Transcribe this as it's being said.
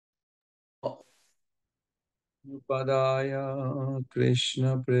पदाय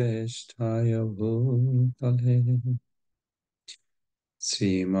कृष्णप्रेष्ठाय भूतले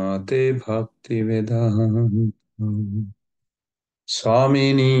श्रीमते भक्तिवेदान्त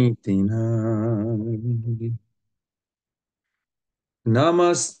स्वामिनीति नामिने।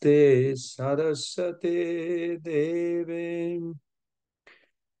 नमस्ते सरस्वते देवे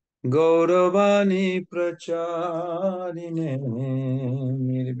गौरवाणी प्रचारिणे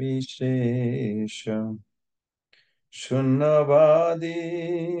निर्विशेष शून्यवादी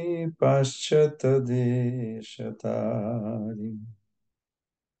पाश्चात्यदेशतारि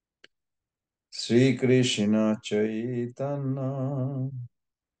Sri Krishna Chaitanya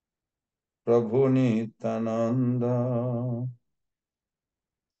Prabhu Nityananda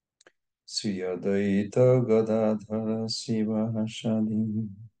Sri Advaita Gadadhara Sivasadi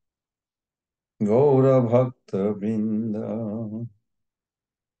Gaura Bhakta Vrinda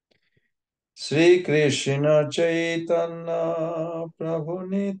Sri Krishna Chaitanya Prabhu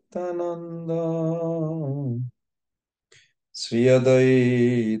Nityananda Sri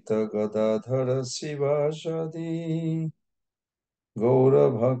Advaita Gadadhara Sivasadi Gaura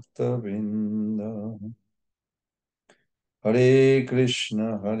Bhakta Vrinda Hare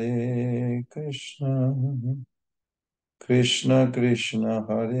Krishna, Krishna Krishna,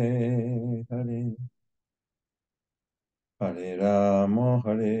 Hare Hare, Hare Rama,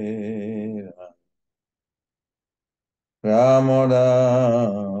 Hare Rama,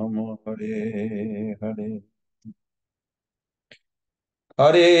 Rama, Hare Hare.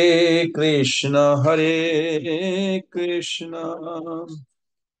 Hare Krishna,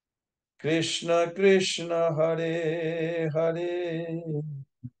 Krishna Krishna, Hare Hare.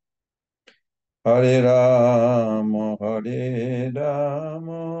 Hare Rama, Hare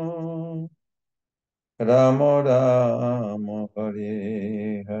Rama, Rama Rama,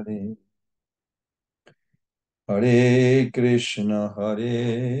 Hare Hare. Hare Krishna,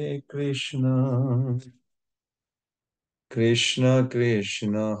 Krishna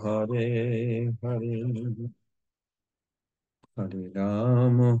Krishna, Hare Hare. Hare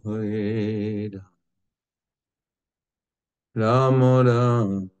Rama, Hare Rama, Rama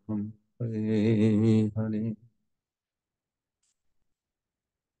Rama, Hare Hare.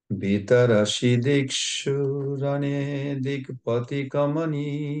 Vitarasi dikshu rane dikpati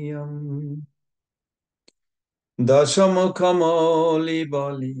kamaniyam Dasamukhamoli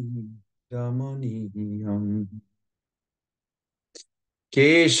bali ramaniyam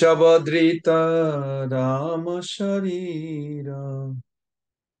Keshavadrita Rama Sharira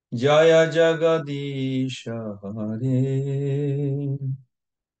Jaya Jagadisha Hare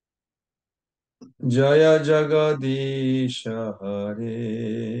Jaya Jagadisha Hare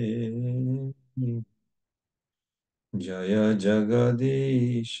Jaya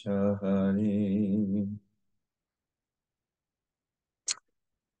Jagadisha Hare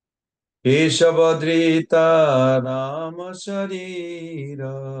Keshavadrita Rama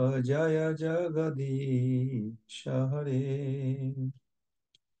Sharira Jaya Jagadisha Hare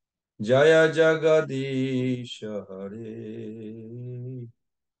Jaya Jagadisha Hare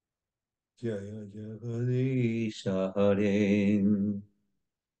Jaya Jagadisha Hare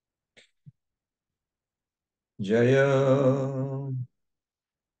Jaya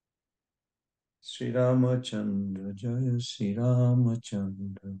Sri Ramachandra Jaya Sri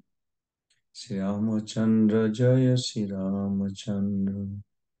Ramachandra Sri Ramachandra Jaya Sri Ramachandra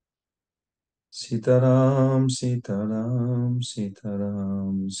Sitaram Sitaram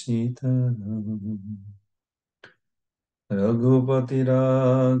Sitaram Sitaram Raghupati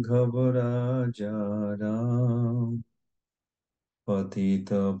Raghav Raja Ram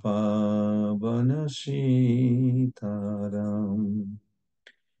Patita Pavana Sitaram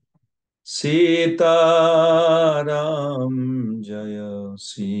Sitaram Jaya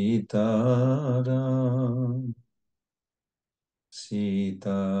Sitaram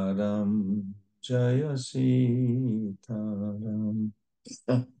Sitaram Jaya Sitaram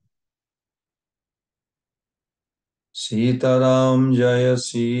Sitaram Jaya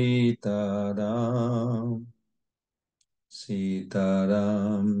Sitaram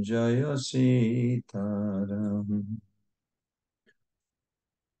Sitaram Jaya Sitaram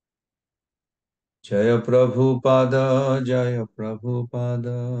Jaya Prabhupada Jaya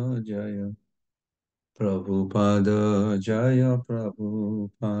Prabhupada Jaya Prabhupada Jaya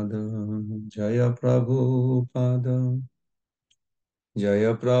Prabhupada Jaya Prabhupada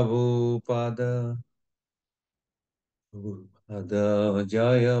Jaya Prabhupada Prabhupada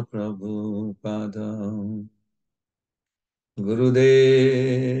Jaya Prabhupada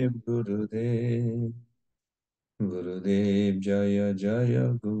Gurudev Gurudev Gurudev Jaya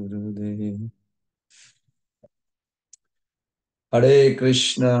Jaya Gurudev Hare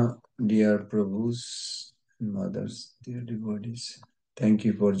Krishna, dear Prabhus and mothers, dear devotees. Thank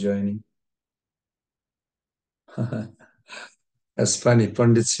you for joining. That's funny.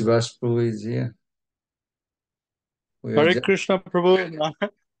 Pandit Sivas Prabhu is here. We are Hare just Krishna, Prabhu.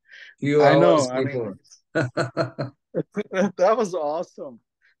 few I hours know. I mean, before. that was awesome.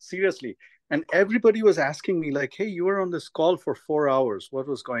 Seriously. And everybody was asking me, like, hey, you were on this call for 4 hours. What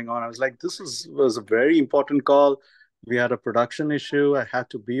was going on? I was like, was a very important call. We had a production issue. I had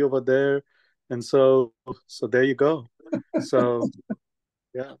to be over there. And so there you go. So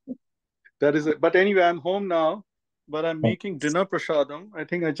yeah, that is it. But anyway, I'm home now, but I'm making dinner prasadam. I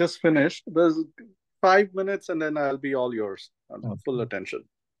think I just finished. There's 5 minutes and then I'll be all yours. Full Okay. attention.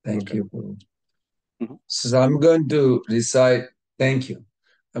 Thank Okay. you, Prabhu. Mhm. So I'm going to recite, thank you.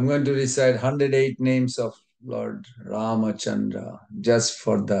 I'm going to recite 108 names of Lord Ramachandra just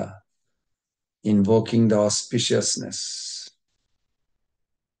for the invoking the auspiciousness.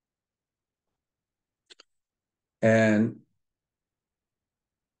 And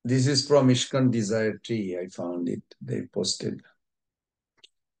this is from Ishkan Desire Tree. I found it. They posted.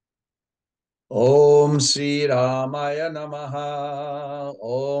 Om Sri Ramaya Namaha.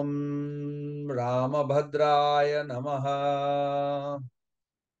 Om Ramabhadraya Namaha.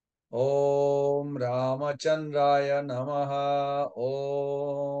 Om Ramachandraya Namaha.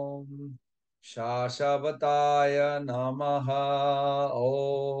 Om Shashavataya Namaha.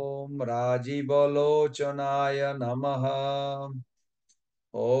 Om Rajibalochonaya Namaha.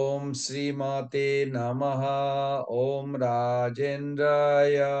 Om Sri Mate Namaha. Om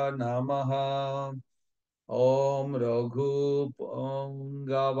Rajendraya Namaha. Om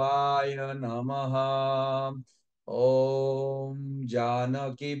Raghupangavaya Namaha. Om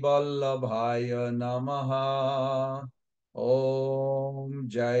Janaki Vallabhaya Namaha. Om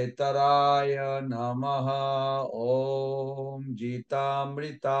Jaitaraya Namaha. Om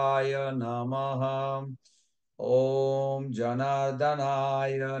Jitamritaya Namaha. Om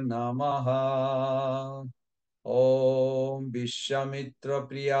Janardhanaya Namaha. Om Vishamitra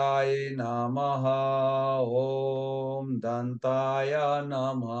Priyaye Namaha. Om Dantaya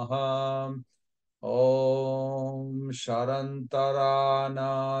Namaha. Om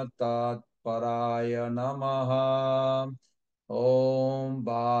Sharantarana Tatparaya Namaha. Om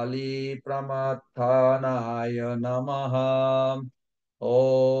Bali Pramathanaya Namaha.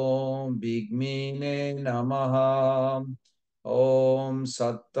 Om Bigmine Namaha. Om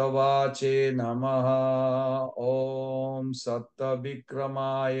Sattvache Namaha. Om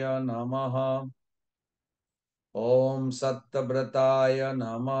Sattavikramaya Namaha. Om Sattvrataaya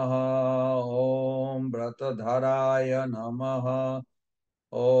Namaha. Om Vratadharaya Namaha.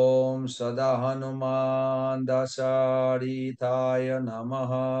 Om Sadahanuman Dasarithaya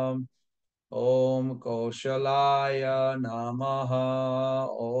Namaha. Om Kaushalaya Namaha.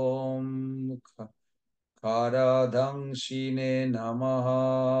 Om Karadhanshine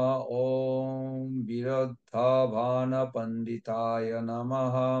Namaha. Om Viradhavana Panditaya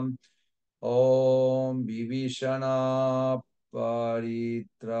Namaha. Om Vibhishana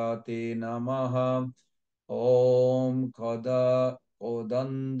Paritrate Namaha. Om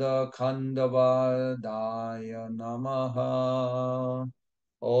Kodanda Khandavadaya Namaha.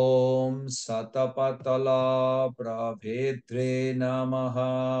 Om Satapatala Prabhetre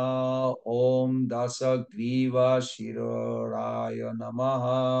Namaha. Om Dasagriva Shiroraya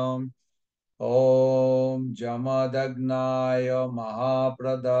Namaha. Om Jamadagnaya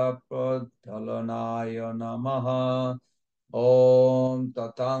Mahapradapradhalanaya Namaha. Om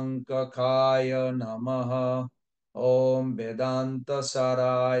Tatankakaya Namaha. Om Vedanta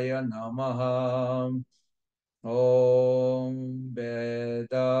Saraya Namaha. Om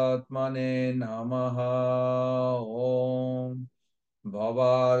Vedatmane Namaha. Om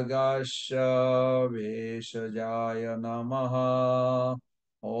Bhavargasha Veshajaya Namaha.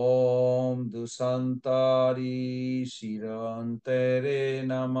 Om Dusantari Shirantere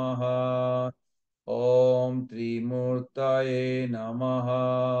Namaha. Om Trimurtaye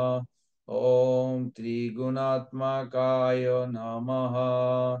Namaha. Om Trigunatmakaya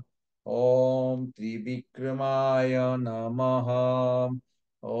Namaha. Om Trivikramaya Namaha.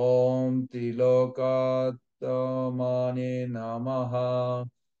 Om Trilokatamane Namaha.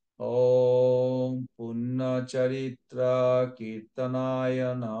 Om Punnacharitra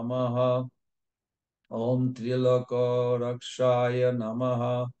Kirtanaya Namaha. Om Trilokarakshaya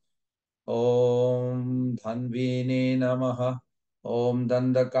Namaha. Om Dhanvine Namaha. Om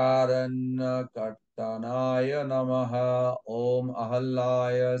Dandakaranya Namaha. Om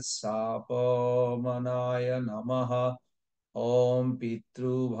Ahallaya Sapamanaya Namaha. Om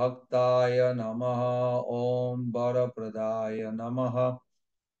Pitru Bhaktaya Namaha. Om Varapradaya Namaha.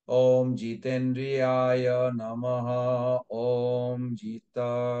 Om Jitendriyaya Namaha. Om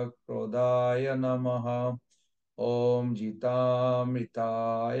Jita Krodaya Namaha. Om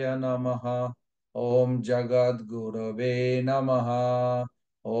Jitamritaya Namaha. Om Jagat Gurave Namaha.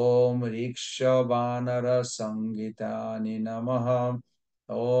 Om Rikshavanara Sangitani Namaha.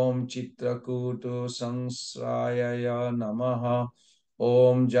 Om Chitrakutu Sangsrayaya Namaha.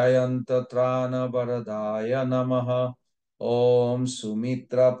 Om Jayantatrana Varadaya Namaha. Om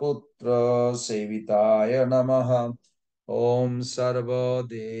Sumitra Putra Sevitaya Namaha. Om Sarva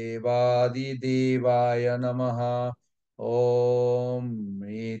Devadi Devaya Namaha. Om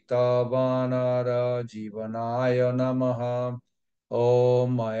Mritavanara Jivanaya Namaha.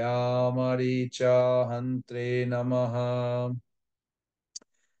 Om Maya Maricha Hantre Namaha.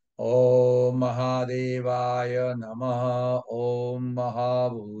 Om Mahadevaya Namaha. Om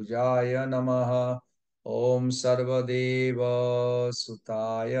Mahabhujaya Namaha. Om Sarvadeva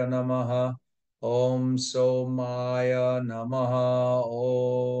Sutaya Namaha. Om Somaya Namaha.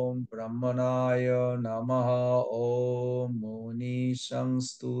 Om Brahmanaya Namaha. Om Muni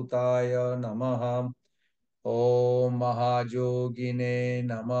Samstutaya Namaha. Om Mahajogine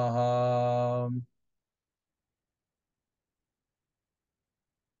Namaha.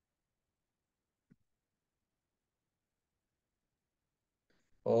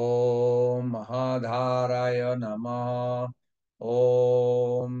 Om Mahadharaya Namaha.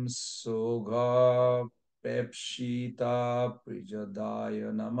 Om Sugha Pepshita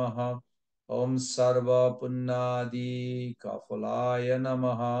Prijadaya Namaha. Om Sarva Punnadi Kafalaya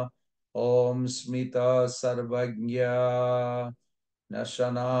Namaha. Om Smita Sarvagya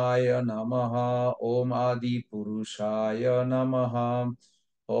Nashanaya Namaha. Om Adi Purushaya Namaha.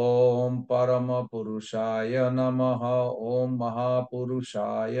 Om Parama Purushaya Namaha. Om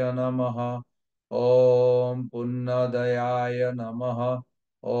Mahapurushaya Namaha. Om Punnadayaya Namaha.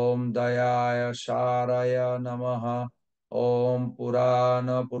 Om Dayaya Sharaya Namaha. Om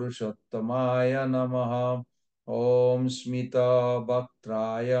Purana Purushottamaya Namaha. Om Smita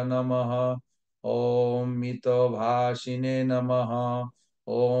Bhaktraya Namaha. Om Mito Bhashine Namaha.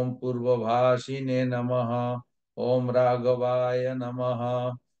 Om Purva Bhashine Namaha. Om Raghavaya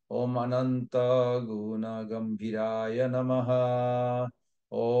Namaha. Om Ananta Guna Gambhiraya Namaha.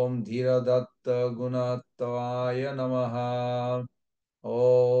 Om Dhiradatta Gunattavaya Namaha.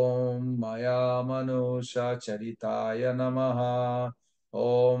 Om Maya Manusha Charitaya Namaha.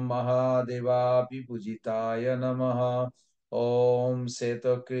 Om Mahadevapi Pujitaya Namaha. Om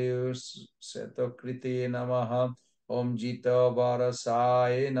Setakriti Namaha. Om Jita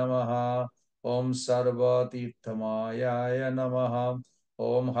Varasaya Namaha. Om Sarva Tirthamayaya Namaha.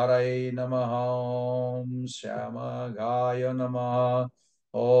 Om Hare Namaha. Om Shama Gaya Namaha.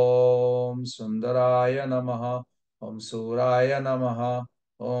 Om Sundaraya Namaha. Om Suraya Namaha.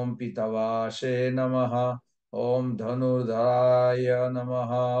 Om Pitavashe Namaha. Om Dhanurdharaya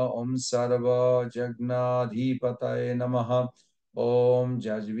Namaha. Om Sarva Jagnadhipataye Namaha. Om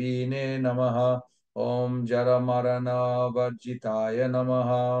Jajvine Namaha. Om Jaramarana Varjitaya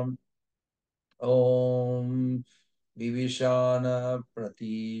Namaha. Om Vivishana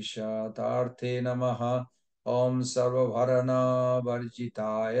Pratishatarthe Namaha. Om Sarvabharana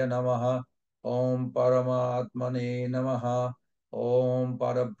Varjitaya Namaha. Om Paramatmane Namaha. Om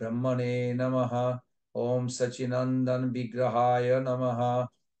Parabrahmane Namaha. Om Sachinandan Vigrahaya Namaha.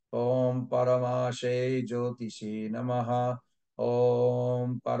 Om Paramashe Jyotishe Namaha.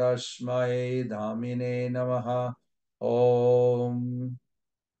 Om Parashmai Dhamine Namaha. Om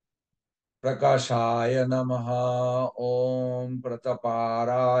Prakashaya Namaha. Om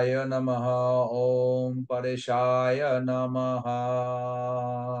Prataparaya Namaha. Om Pareshaya Namaha.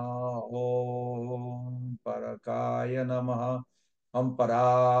 Om Parakaya Namaha. Om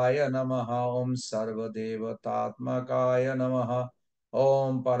Paraya Namaha. Om Sarvadevatatmakaya Namaha.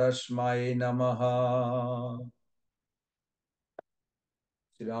 Om Parashmai Namaha.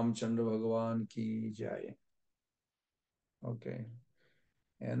 Sri Ramchandra Bhagavan ki jai. Okay.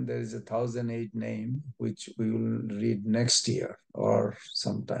 And there is 1008 name, which we will read next year or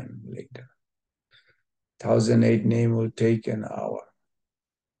sometime later. 1008 name will take an hour.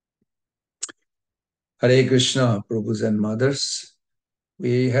 Hare Krishna, Prabhus and Mothers.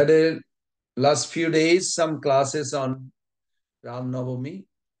 We had a last few days some classes on Ram Navami,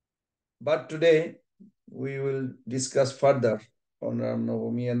 but today we will discuss further on Ram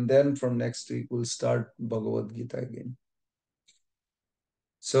Navami, and then from next week we'll start Bhagavad Gita again.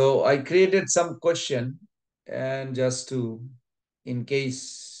 So I created some question, and just to, in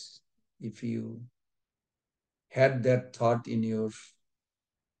case if you had that thought in your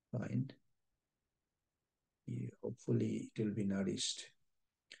mind, hopefully it will be nourished.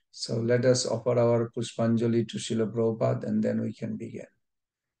 So let us offer our Pushpanjali to Srila Prabhupada and then we can begin.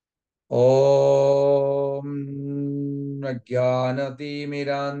 Om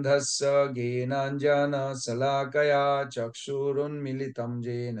Jnanatimirandhasya Gyenanjana Salakaya Chakshurunmilitam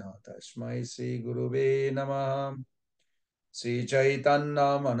Jena Tasmai Sri Gurave Namaha. Sri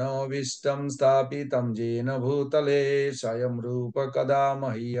Chaitanya Manovistam Stapitam Jena Bhutale Sayam Rupa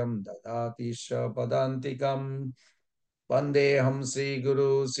Kadamahyam Dadati Padantikam Vandeham Sri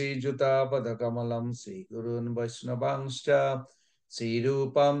Guru Sri Juta Padakamalam Sri Gurun Vaishnavangscha Sri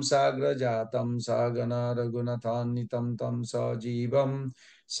Rupam Sagrajatam Sagana Raghunatanitam Tam Sajivam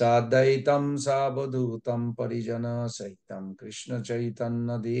Sadaitam Sabadhutam Parijana Saitam Krishna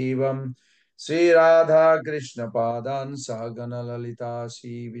Chaitanya Devam Sri Radha Krishna Padan Sagana Lalita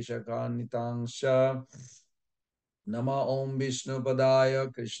Sri Vishakanitanksha Nama Om Vishnu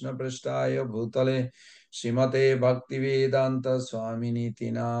Padaya Krishna Prasthaya Bhutale Srimate Bhaktivedanta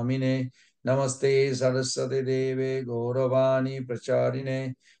Swaminiti Namine Namaste Saraswati Deve Gauravani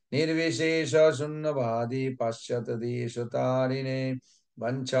Pracharine Nirvishesha Sunnavadi Paschata Deshatarine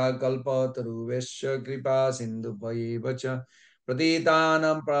Vancha Kalpataruvesha Kripa Sindhu Bhaivacha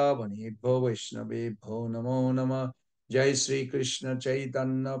Pratitanam Pravanibho Vaishnavibho Namo Nama Jai Sri Krishna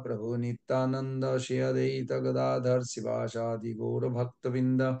Chaitanya Prabhu Nityananda Shri Advaita Gadadhar Sivasadi Gaura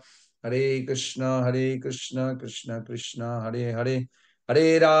Bhaktavinda Hare Krishna Krishna Krishna Hare Hare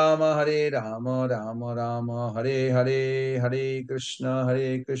Hare Rama Rama Rama Hare Hare Hare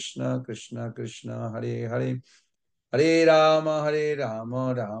Krishna Krishna Krishna Hare Hare Hare Rama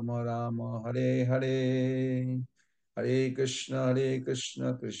Rama Rama Hare Hare Hare Krishna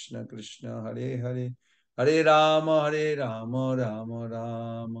Krishna Krishna Hare Hare Hare Rama Rama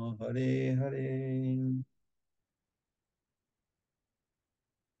Rama Hare Hare.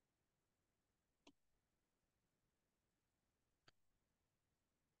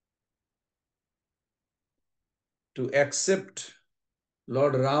 To accept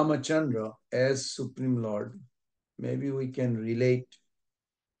Lord Ramachandra as Supreme Lord, maybe we can relate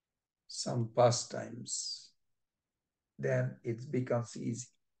some pastimes. Then it becomes easy.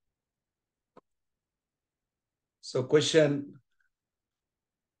 So question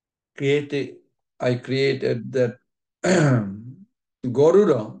I created that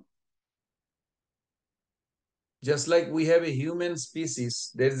Garuda, just like we have a human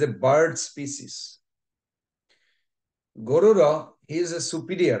species, there is a bird species. Garuda, he is a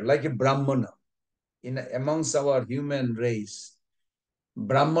superior, like a Brahmana amongst our human race.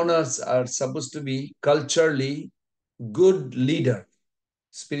 Brahmanas are supposed to be culturally good leader,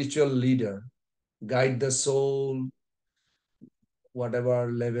 spiritual leader, guide the soul, whatever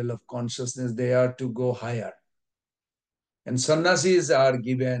level of consciousness they are to go higher. And sannyasis are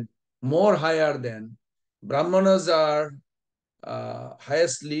given more higher than Brahmanas are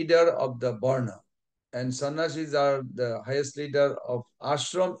highest leader of the Varna, and sannyasis are the highest leader of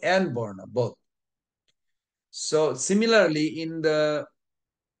ashram and Varna, both. So similarly, in the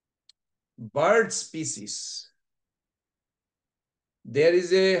bird species, there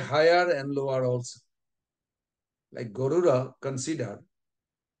is a higher and lower also. Like Garuda considered,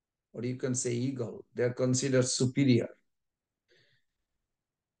 or you can say eagle, they are considered superior.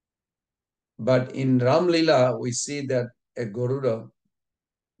 But in Ram Lila, we see that a Garuda,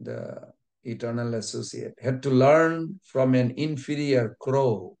 the eternal associate, had to learn from an inferior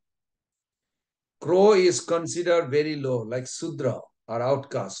crow. Crow is considered very low, like Sudra or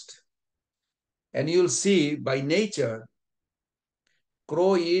outcast. And you'll see by nature,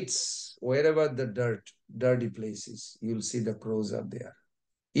 crow eats wherever the dirty places. You'll see the crows are there.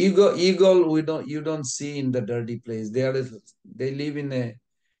 Eagle, you don't see in the dirty place. They live in a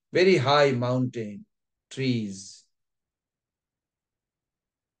very high mountain, trees.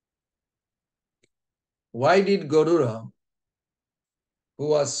 Why did Garuda, who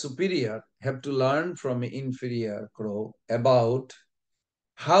was superior, have to learn from an inferior crow about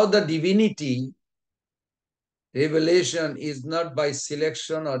how the divinity revelation is not by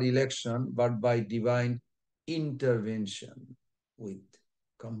selection or election, but by divine intervention with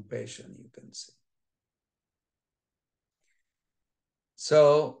compassion, you can say.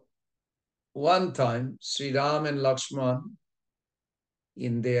 So, one time, Sri Ram and Lakshman,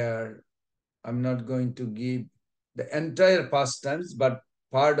 in their, I'm not going to give the entire pastimes, but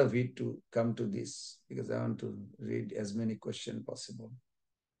part of it to come to this, because I want to read as many questions possible.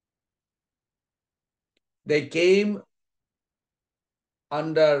 They came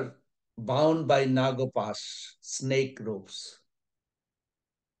under bound by Nagapash, snake ropes.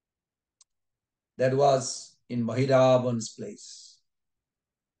 That was in Mahiravan's place.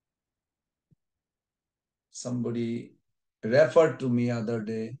 Somebody referred to me other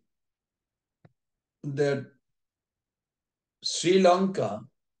day that Sri Lanka,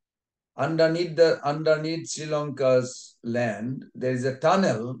 underneath Sri Lanka's land, there is a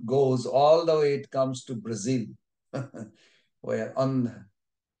tunnel goes all the way. It comes to Brazil, where on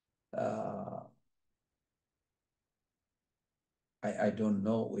I don't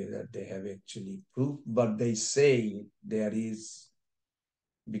know whether they have actually proof, but they say there is,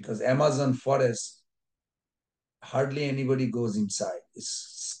 because Amazon forest hardly anybody goes inside.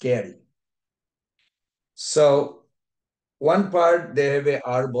 It's scary. So one part they have a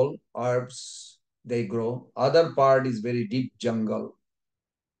herbs they grow. Other part is very deep jungle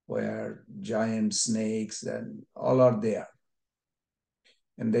where giant snakes and all are there.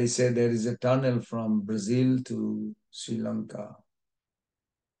 And they say there is a tunnel from Brazil to Sri Lanka.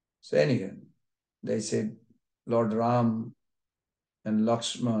 So anyway, they said Lord Ram and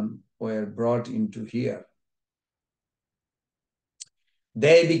Lakshman were brought into here.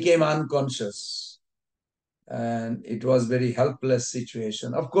 They became unconscious and it was very helpless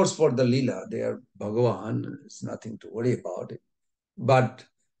situation. Of course, for the Leela, they are Bhagavan, it's nothing to worry about it. But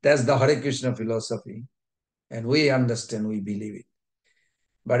that's the Hare Krishna philosophy. And we understand, we believe it.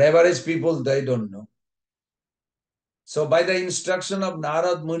 But average people, they don't know. So by the instruction of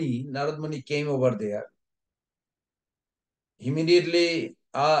Narad Muni came over there. Immediately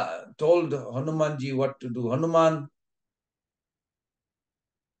told Hanumanji what to do. Hanuman,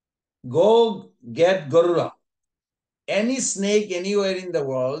 go get Garuda. Any snake anywhere in the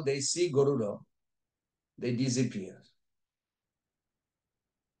world, they see Garuda, they disappear.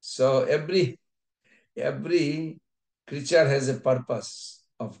 So every creature has a purpose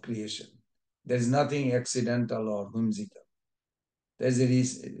of creation. There is nothing accidental or whimsical. There's a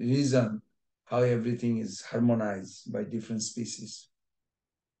reason how everything is harmonized by different species.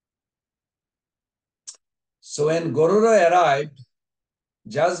 So when Garuda arrived,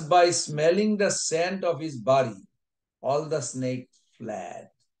 just by smelling the scent of his body, all the snakes fled.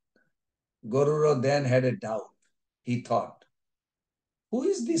 Garuda then had a doubt. He thought, who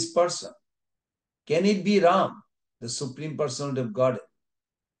is this person? Can it be Ram, the Supreme Personality of Godhead?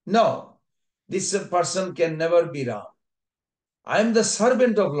 No, this person can never be Ram. I am the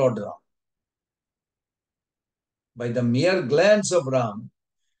servant of Lord Ram. By the mere glance of Ram,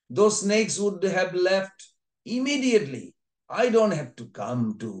 those snakes would have left immediately. I don't have to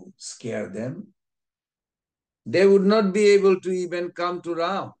come to scare them. They would not be able to even come to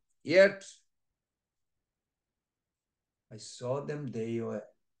Ram. Yet, I saw them, they were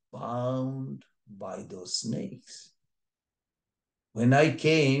bound by those snakes. When I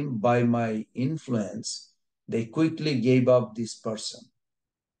came by my influence, they quickly gave up this person.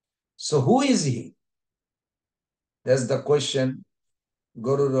 So who is he? That's the question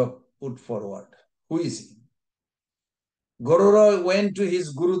Garuda put forward. Who is he? Garuda went to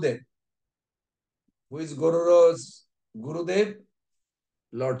his Gurudev. Who is Garuda's Gurudev?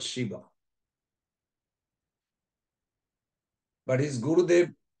 Lord Shiva. But his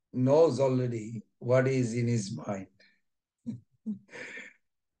Gurudev knows already what is in his mind.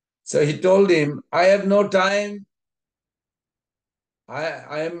 So he told him, I have no time.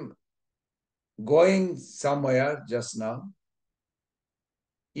 I am going somewhere just now.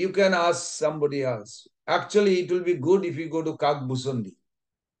 You can ask somebody else. Actually, it will be good if you go to Kagbusandi.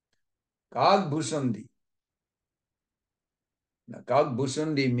 Kagbusandi. Now,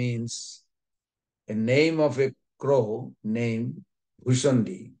 Kagbusandi means a name of a crow named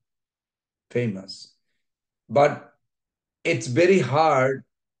Bhushandi, famous. But it's very hard.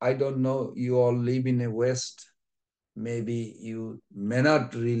 I don't know, you all live in the West. Maybe you may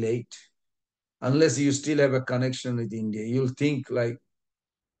not relate unless you still have a connection with India. You'll think like,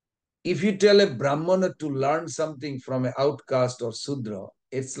 if you tell a Brahmana to learn something from an outcast or Sudra,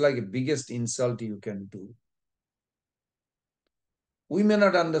 it's like the biggest insult you can do. We may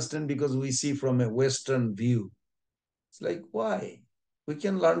not understand because we see from a Western view. It's like, why? We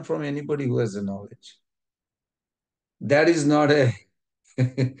can learn from anybody who has a knowledge. That is not a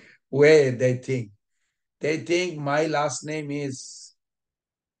way they think. They think my last name is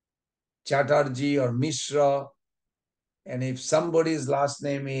Chatterjee or Mishra. And if somebody's last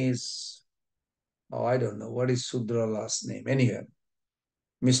name is, oh, I don't know, what is Sudra last name? Anyway,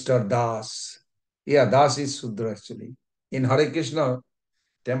 Mr. Das. Yeah, Das is Sudra actually. In Hare Krishna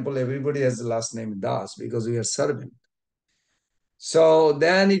temple, everybody has the last name Das because we are servant. So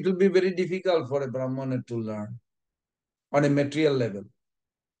then it will be very difficult for a Brahmana to learn on a material level.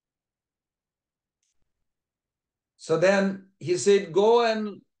 So then he said, go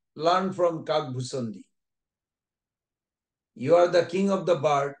and learn from Kagbhusandi. You are the king of the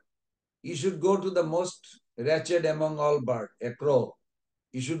bird. You should go to the most wretched among all birds, a crow.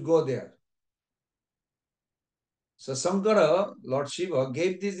 You should go there. So Sankara, Lord Shiva,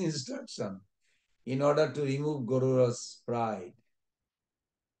 gave this instruction in order to remove Gorura's pride.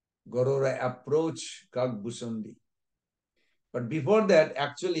 Gorura approached Kagbushundi. But before that,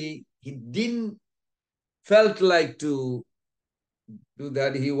 actually, he didn't felt like to do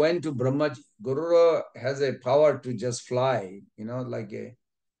that. He went to Brahmaji. Gorura has a power to just fly, like a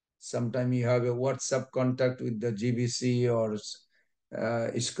sometime you have a WhatsApp contact with the GBC or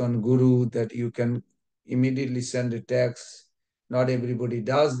ISKCON Guru that you can immediately send a text. Not everybody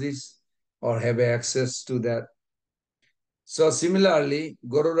does this or have access to that. So similarly,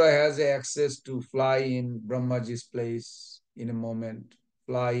 Garuda has access to fly in Brahmaji's place in a moment,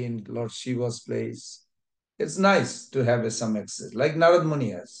 fly in Lord Shiva's place. It's nice to have some access, like Narad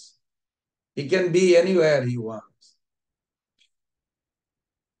Muni has. He can be anywhere he wants.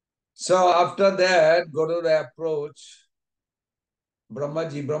 So after that, Garuda approached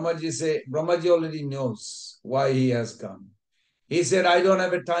Brahmaji. Brahmaji already knows why he has come. He said, I don't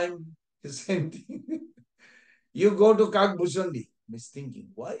have a time. Same thing. You go to Kagbushundi. He's thinking,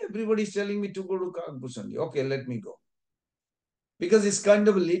 why everybody is telling me to go to Kagbushundi? Okay, let me go. Because it's kind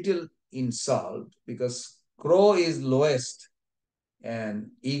of a little insult because crow is lowest and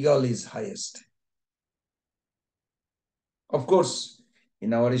eagle is highest. Of course,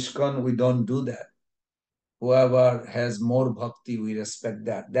 in our ISKCON, we don't do that. Whoever has more bhakti, we respect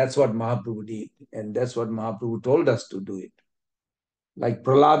that. That's what Mahaprabhu did. And that's what Mahaprabhu told us to do it. Like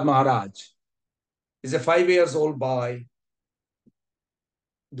Prahlad Maharaj is a 5 years old boy.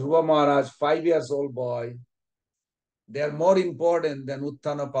 Dhruva Maharaj, 5 years old boy. They are more important than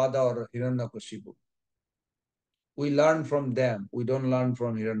Uttanapada or Hiranyakashipu. We learn from them. We don't learn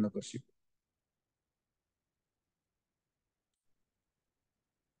from Hiranyakashipu.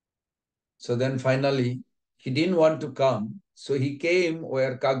 So then finally, he didn't want to come. So he came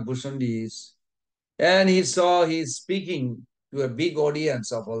where Kagbushundi is. And he saw he's speaking to a big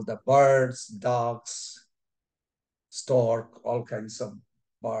audience of all the birds, ducks, stork, all kinds of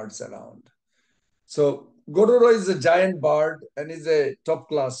birds around. So Gororo is a giant bird and is a top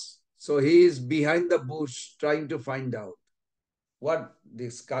class. So he is behind the bush trying to find out what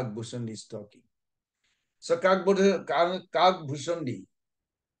this Kagbushundi is talking. So Kagbushundi,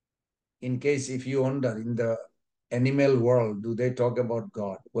 in case if you wonder, in the animal world, do they talk about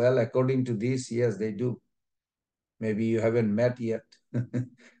God? Well, according to this, yes, they do. Maybe you haven't met yet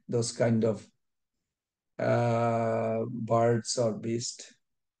those kind of birds or beasts.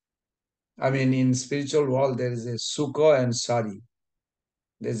 I mean, in spiritual world, there is a Sukha and Sari.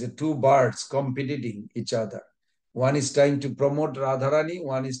 There's a two birds competing each other. One is trying to promote Radharani,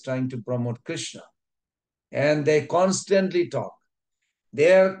 one is trying to promote Krishna. And they constantly talk.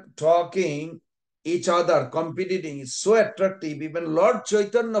 They're talking each other, competing. It's so attractive. Even Lord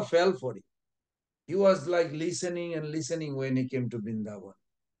Chaitanya fell for it. He was like listening and listening when he came to Vrindavan.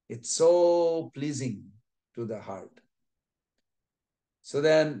 It's so pleasing to the heart. So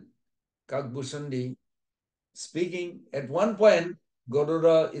then Kagbushundi speaking, at one point,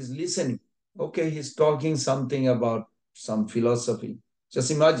 Garuda is listening. Okay, he's talking something about some philosophy.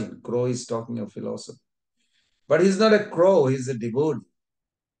 Just imagine, crow is talking of philosophy. But he's not a crow, he's a devotee.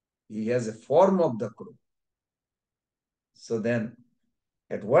 He has a form of the crow. So then,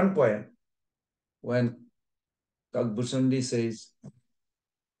 at one point, when Kagbushundi says,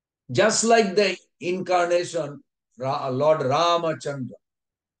 just like the incarnation, Lord Ramachandra,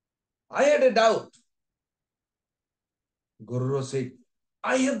 I had a doubt. Guru said,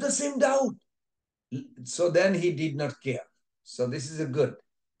 I have the same doubt. So then he did not care. So this is a good.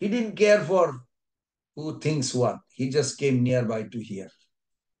 He didn't care for who thinks what. He just came nearby to hear.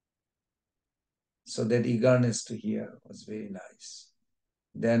 So that eagerness to hear was very nice.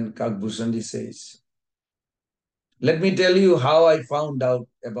 Then Kagbushundi says, let me tell you how I found out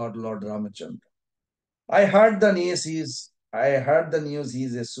about Lord Ramachandra. I heard the news he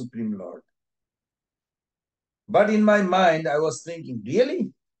is a Supreme Lord. But in my mind, I was thinking,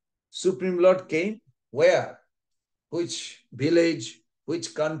 really? Supreme Lord came? Where? Which village?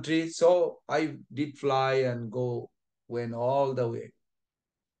 Which country? So I did fly and went all the way.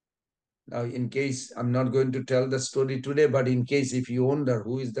 Now, in case, I'm not going to tell the story today, but in case if you wonder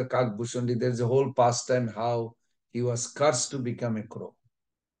who is the Kagbushundi, there's a whole pastime how he was cursed to become a crow.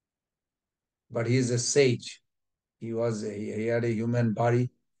 But he is a sage. He had a human body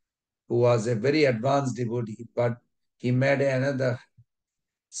who was a very advanced devotee, but he met another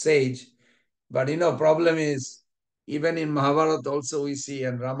sage. But problem is Even in Mahabharata also we see,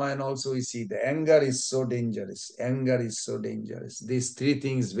 and Ramayana also we see, the anger is so dangerous. Anger is so dangerous. These three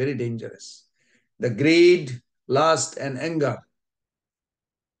things very dangerous. The greed, lust, and anger.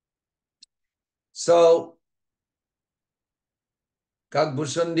 So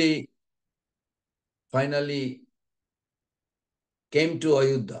Kakbhushundi finally came to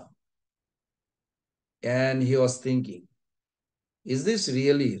Ayodhya and he was thinking, is this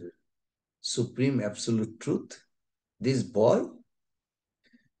really supreme absolute truth? This boy?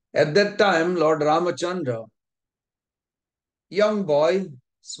 At that time, Lord Ramachandra, young boy,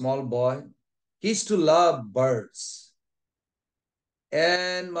 small boy, he used to love birds.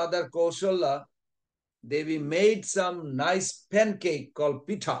 And Mother Kaushalya Devi made some nice pancake called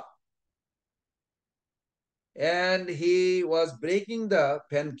pitha. And he was breaking the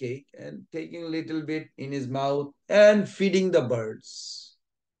pancake and taking a little bit in his mouth and feeding the birds.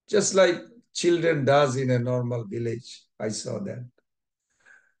 Just like children does in a normal village. I saw that.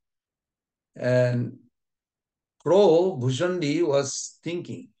 And Crow Bhushundi was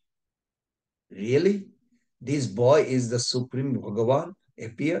thinking, really? This boy is the Supreme Bhagavan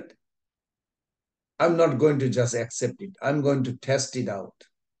appeared? I'm not going to just accept it. I'm going to test it out.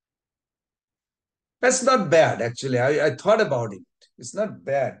 That's not bad, actually. I thought about it. It's not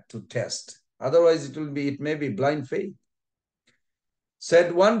bad to test. Otherwise, it may be blind faith. So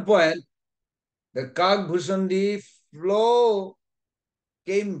at one point, the Kag Bhushundi flow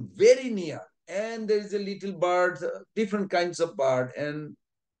came very near, and there is a little bird, different kinds of bird, and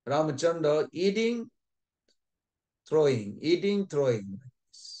Ramachandra eating, throwing.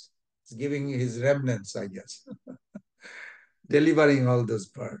 It's giving his remnants, I guess, delivering all those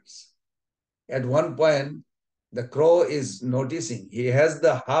birds. At one point, the crow is noticing he has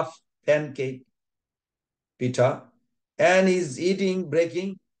the half pancake pitha and he's eating,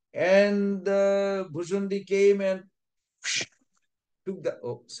 breaking, and the Bhushundi came and took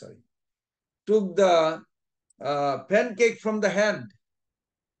the pancake from the hand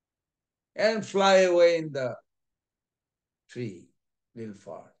and fly away in the tree, little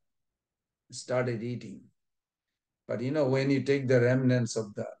far. Started eating. But when you take the remnants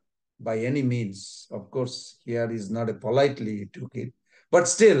of by any means, of course, here is not a politely you took it, but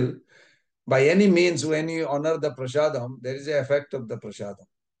still, by any means, when you honor the prasadam, there is an effect of the prasadam.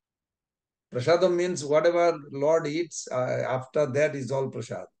 Prasadam means whatever Lord eats, after that is all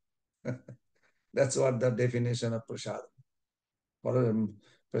prasad. That's what the definition of prasad. Prasade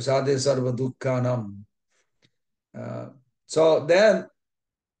sarva dukkhanam. So then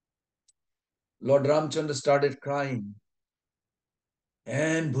Lord Ramchandra started crying.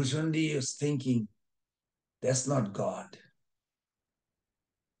 And Bhushundi is thinking, that's not God.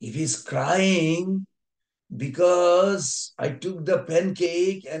 If he's crying because I took the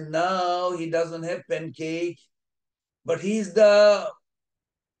pancake and now he doesn't have pancake, but he's the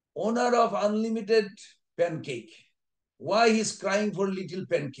owner of unlimited pancake. Why he's crying for little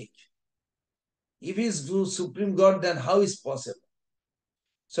pancake? If he's supreme God, then how is possible?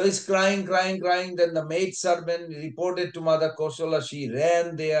 So he's crying, crying, crying. Then the maid servant reported to Mother Kosala. She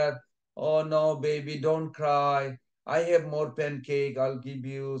ran there. Oh no, baby, don't cry. I have more pancake. I'll give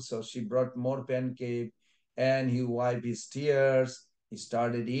you. So she brought more pancake and he wiped his tears. He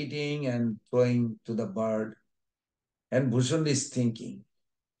started eating and throwing to the bird. And Bhushundi is thinking,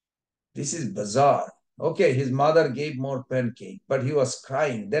 this is bizarre. Okay, his mother gave more pancake, but he was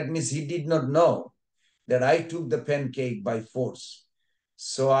crying. That means he did not know that I took the pancake by force.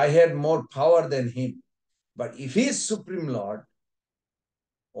 So I had more power than him. But if he is Supreme Lord,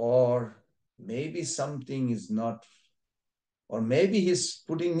 or maybe something is not, or maybe he's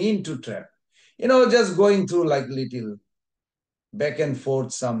putting me into trap, just going through like little back and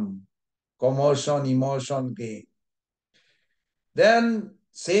forth, some commotion, emotion game. Then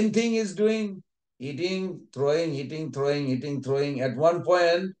same thing is doing, eating, throwing, eating, throwing, eating, throwing. At one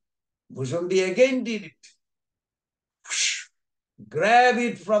point, Bhushundi again did it. Grab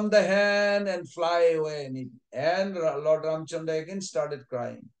it from the hand and fly away. And Lord Ramchandra again started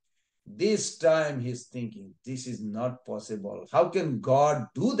crying. This time he's thinking, this is not possible. How can God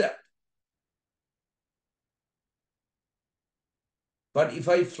do that? But if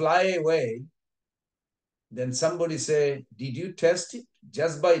I fly away, then somebody say, did you test it?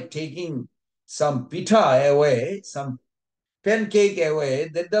 Just by taking some pitha away, some pancake away,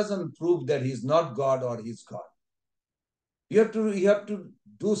 that doesn't prove that he's not God or he's God. You have to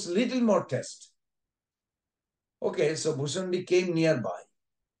do a little more test. Okay, so Bhushundi came nearby.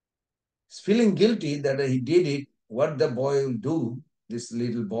 He's feeling guilty that he did it. What the boy will do, this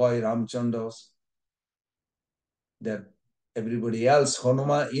little boy Ramchandra, that everybody else,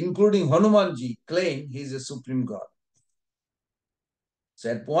 Hanuman, including Hanumanji, claim he's a supreme God. So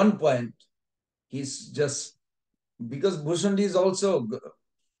at one point, he's just, because Bhushandi is also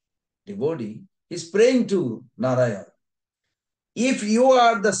devotee, he's praying to Narayan. If you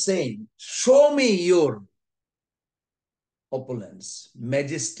are the same, show me your opulence,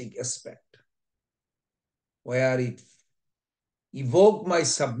 majestic aspect, where it evoked my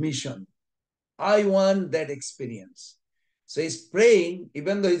submission. I want that experience. So he's praying,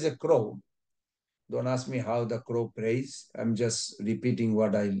 even though he's a crow. Don't ask me how the crow prays. I'm just repeating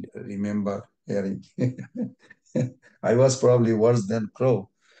what I remember hearing. I was probably worse than crow,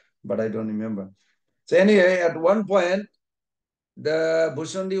 but I don't remember. So anyway, at one point, the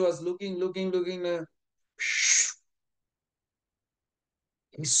Bhushandi was looking.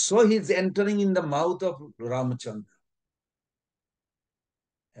 He saw he's entering in the mouth of Ramachandra.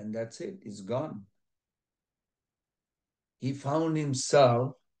 And that's it, it's gone. He found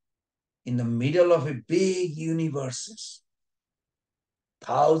himself in the middle of a big universe.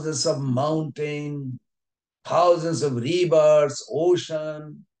 Thousands of mountains, thousands of rivers,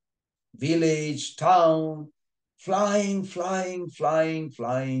 ocean, village, town, flying.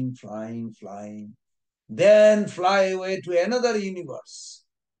 Then fly away to another universe.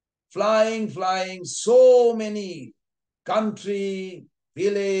 Flying, so many country,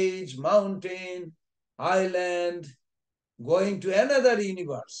 village, mountain, island, going to another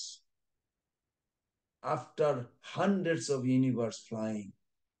universe. After hundreds of universe flying,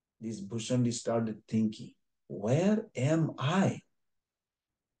 this Bhushandi started thinking, where am I?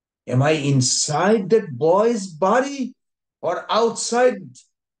 Am I inside that boy's body or outside?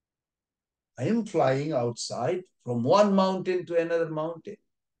 I am flying outside from one mountain to another mountain.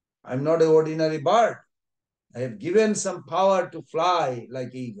 I'm not an ordinary bird. I have given some power to fly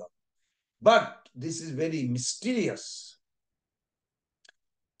like eagle. But this is very mysterious.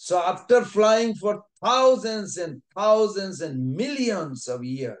 So after flying for thousands and millions of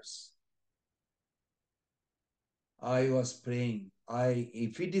years, I was praying,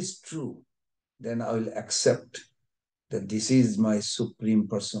 if it is true, then I will accept that this is my supreme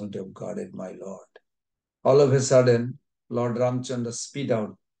personality of Godhead, my Lord. All of a sudden, Lord Ramchandra spit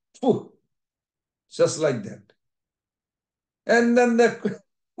out, pooh, just like that. And then the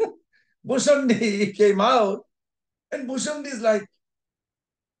Bhushandi came out, and Bhushandi is like,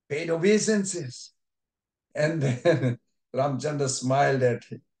 paid obeisances. And then Ramchandra smiled at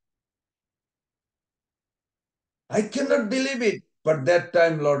him. I cannot believe it. But that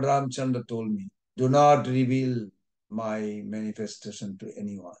time, Lord Ramchandra told me, do not reveal my manifestation to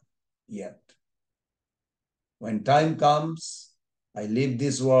anyone yet. When time comes, I leave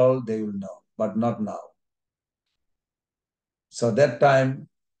this world, they will know, but not now. So that time,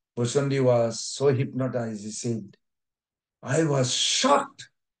 Bhushandi was so hypnotized, he said, I was shocked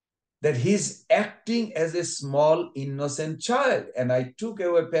that he's acting as a small, innocent child. And I took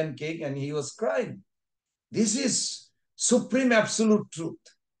away pancake and he was crying. This is supreme absolute truth.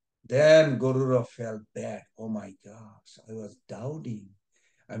 Then Gorura felt bad. Oh my gosh, I was doubting.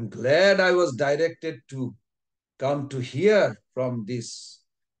 I'm glad I was directed to come to hear from this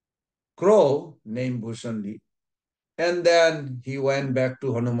crow named Bhushandi. And then he went back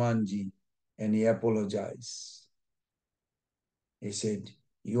to Hanumanji and he apologized. He said,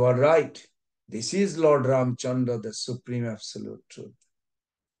 you are right. This is Lord Ramchandra, the supreme absolute truth.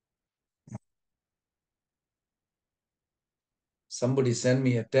 Somebody sent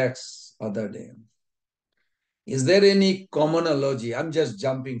me a text other day. Is there any commonology? I'm just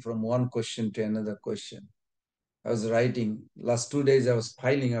jumping from one question to another question. I was writing, last 2 days I was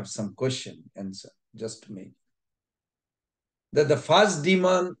piling up some question answer just to make. That the first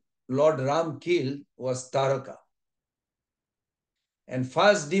demon Lord Ram killed was Taraka. And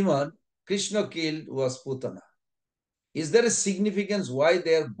first demon Krishna killed was Putana. Is there a significance why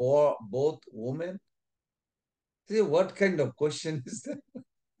they are both women? See, what kind of question is that?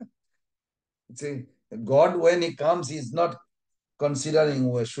 See, God, when he comes, he's not considering,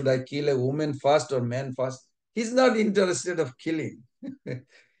 well, should I kill a woman first or man first? He's not interested of killing.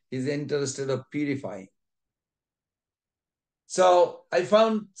 He's interested of purifying. So I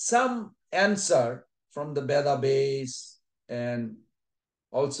found some answer from the Veda base and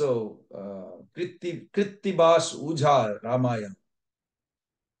also Kritibas Ujha Ramayana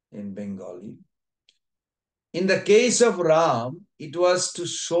in Bengali. In the case of Ram, it was to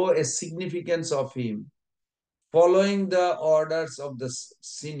show a significance of him following the orders of the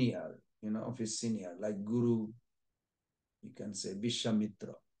senior, of his senior, like Guru, you can say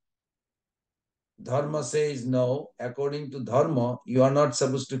Vishwamitra. Dharma says no, according to Dharma, you are not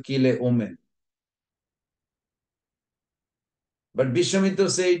supposed to kill a woman. But Vishwamitra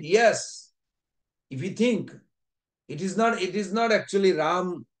said, yes, if you think It is not actually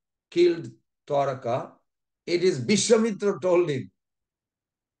Ram killed Twaraka. It is Vishwamitra told him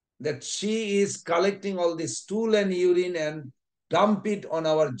that she is collecting all this stool and urine and dump it on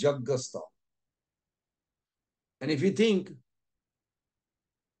our Jaggastha. And if you think,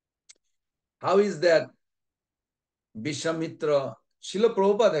 how is that Vishwamitra, Srila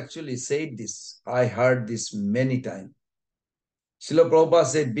Prabhupada actually said this. I heard this many times. Srila Prabhupada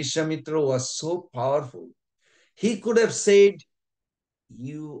said Vishwamitra was so powerful. He could have said,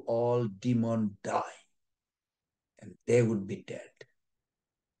 you all demon die, and they would be dead.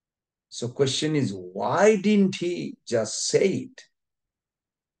 So question is, why didn't he just say it?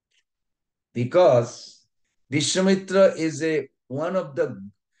 Because Vishwamitra is one of the,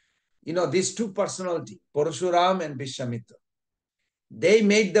 these two personalities, Parashuram and Vishwamitra. They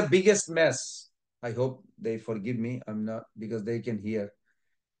made the biggest mess. I hope they forgive me. I'm not, because they can hear.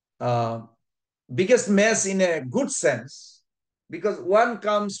 Biggest mess in a good sense, because one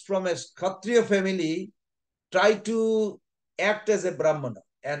comes from a Kshatriya family, try to act as a Brahmana,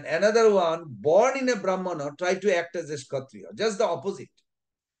 and another one born in a Brahmana try to act as a Kshatriya, just the opposite.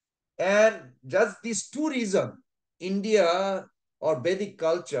 And just these two reasons, India or Vedic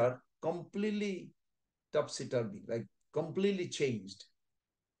culture completely topsy-turvy, like completely changed.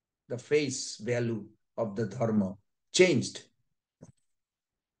 The face value of the dharma changed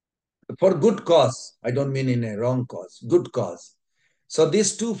for good cause. I don't mean in a wrong cause, good cause. So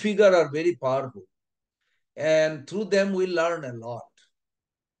these two figures are very powerful. And through them, we learn a lot.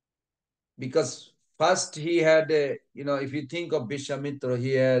 Because first he had if you think of Vishwamitra,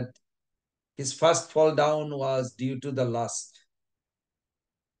 he had his first fall down was due to the lust.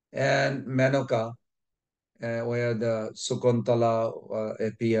 And Manoka, where the Sukuntala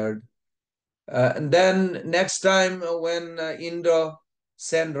appeared. And then next time when Indra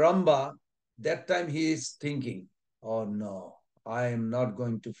sent Ramba, that time he is thinking, oh no, I am not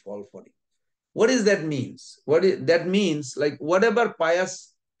going to fall for it. What does that means? That means, like, whatever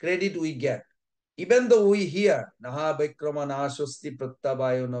pious credit we get, even though we hear Naha Vikrama Nashasti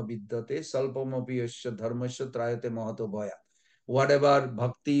Prattabayo no Vidyate Salpamapi Yasya Dharmasya Trayate Mahato Bhaya. Whatever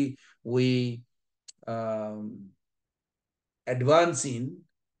bhakti we advance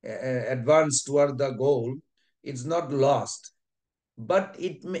toward the goal, it's not lost. But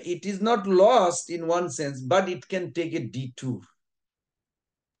it is not lost in one sense, but it can take a detour.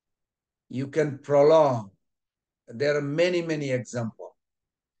 You can prolong. There are many, many examples.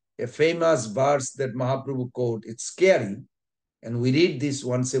 A famous verse that Mahaprabhu quote, it's scary, and we read this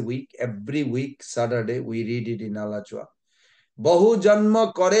once a week. Every week, Saturday, we read it in Alachua. Bahu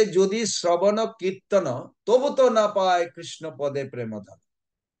janma kore jodi shravana kirtana, tobu to na paye Krishna pade premadhan.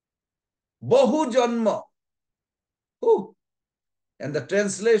 Bahu janma. Who? And the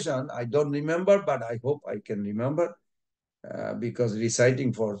translation, I don't remember, but I hope I can remember because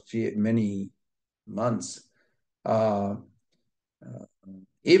reciting for many months.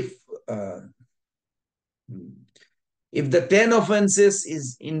 If uh, If the 10 offenses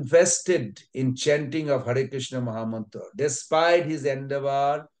is invested in chanting of Hare Krishna Mahamantra, despite his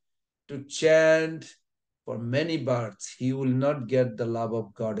endeavor to chant for many births, he will not get the love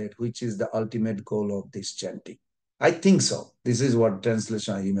of Godhead, which is the ultimate goal of this chanting. I think so. This is what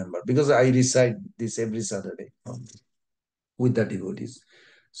translation I remember, because I recite this every Saturday with the devotees.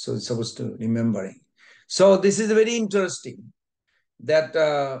 So it's supposed to remembering. So this is very interesting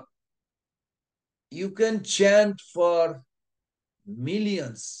that you can chant for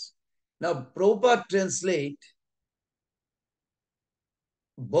millions. Now, Prabhupada translate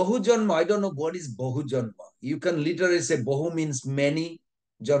Bahu Janma. I don't know what is Bahu Janma. You can literally say Bahu means many,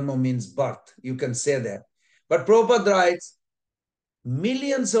 Janma means birth. You can say that. But Prabhupada writes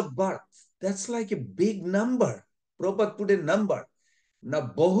millions of births. That's like a big number. Prabhupada put a number.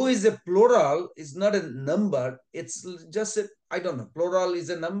 Now, Bahu is a plural, it's not a number. It's just, I don't know, plural is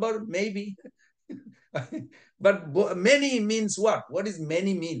a number, maybe. But many means what? What is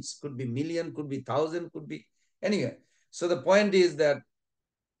many means? Could be million, could be thousand, could be. Anyway, so the point is that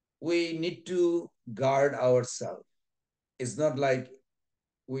we need to guard ourselves. It's not like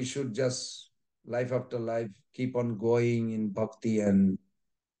we should just life after life keep on going in bhakti, and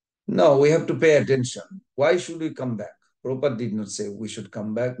no, we have to pay attention. Why should we come back? Prabhupada did not say we should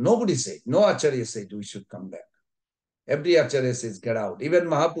come back. Nobody said. No Acharya said we should come back. Every Acharya says get out. Even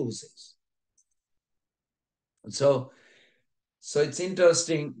Mahaprabhu says. So it's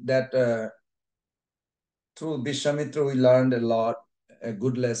interesting that through Vishwamitra we learned a lot, a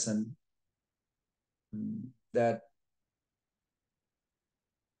good lesson, that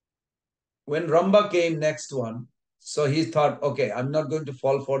when Ramba came next one, so he thought, okay, I'm not going to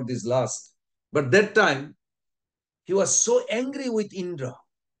fall for this last. But that time, He was so angry with Indra.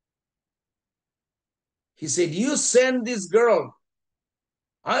 He said, you send this girl,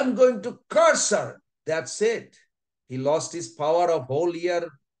 I'm going to curse her. That's it. He lost his power of whole year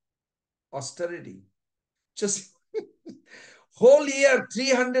austerity. Just whole year,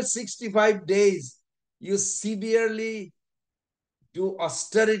 365 days, you severely do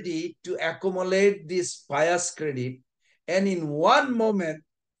austerity to accumulate this pious credit. And in one moment,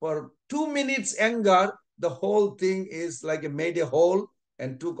 for 2 minutes anger, the whole thing is like it made a hole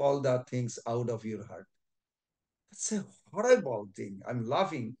and took all the things out of your heart. That's a horrible thing. I'm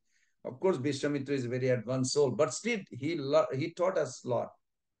laughing. Of course, Vishwamitra is a very advanced soul, but still, he taught us a lot.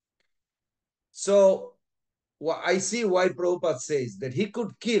 So I see why Prabhupada says that he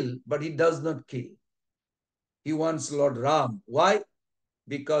could kill, but he does not kill. He wants Lord Ram. Why?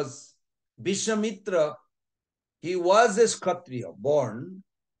 Because Vishwamitra, he was a Kshatriya born,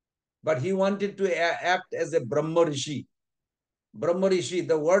 but he wanted to act as a Brahma Rishi. Brahma Rishi,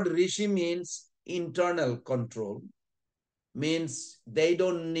 the word Rishi means internal control, means they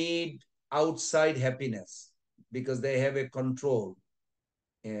don't need outside happiness because they have a control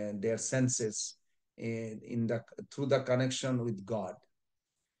in their senses through the connection with God.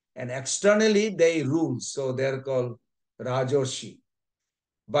 And externally they rule, so they're called Rajoshi.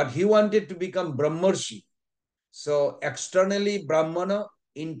 But he wanted to become Brahmarshi. So externally Brahmana,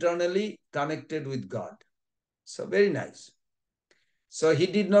 internally connected with God. So very nice. So he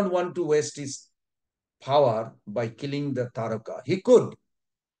did not want to waste his power by killing the Taraka. He could.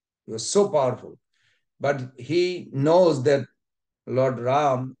 He was so powerful. But he knows that Lord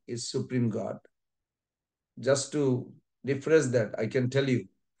Ram is Supreme God. Just to refresh that, I can tell you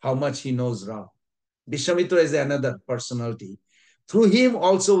how much he knows Ram. Vishwamitra is another personality. Through him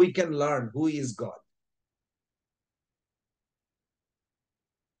also we can learn who is God.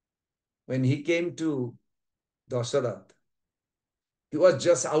 When he came to Dasarath, he was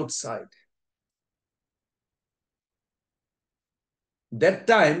just outside. That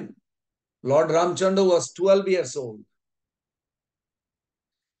time, Lord Ramchandra was 12 years old.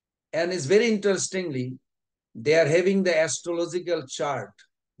 And it's very interestingly, they are having the astrological chart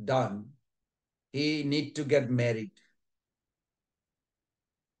done. He need to get married.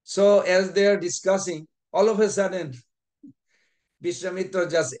 So as they are discussing, all of a sudden,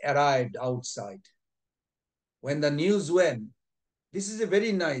 Vishwamitra just arrived outside. When the news went, this is a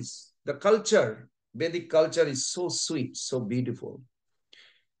very nice, the culture, Vedic culture is so sweet, so beautiful,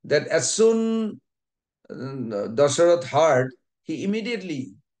 that as soon Dasharath heard, he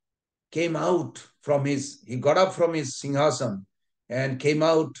immediately came out from he got up from his Singhasan and came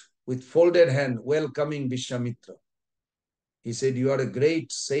out with folded hand, welcoming Vishwamitra. He said, you are a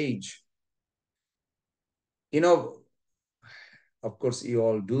great sage. You know, of course, you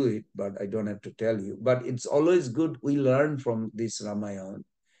all do it, but I don't have to tell you. But it's always good we learn from this Ramayana.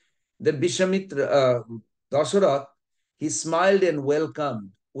 That Vishwamitra, Dasharath, he smiled and welcomed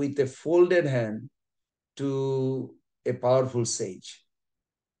with a folded hand to a powerful sage.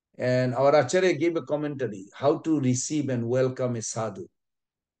 And our Acharya gave a commentary, how to receive and welcome a sadhu.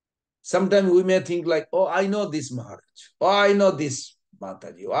 Sometimes we may think like, oh, I know this Maharaj. Oh, I know this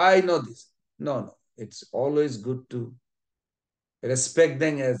Mataji. Oh, I know this. No, no. It's always good to respect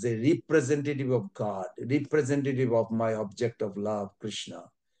them as a representative of God, representative of my object of love, Krishna.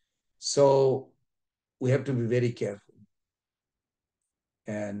 So we have to be very careful.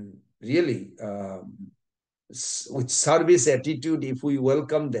 And really, with service attitude, if we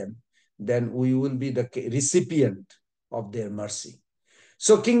welcome them, then we will be the recipient of their mercy.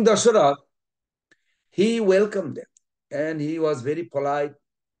 So King Dasharath, he welcomed them and he was very polite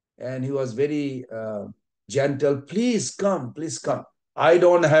and he was very gentle. Please come, please come. I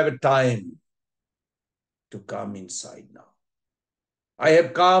don't have time to come inside now. I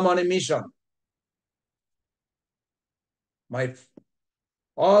have come on a mission.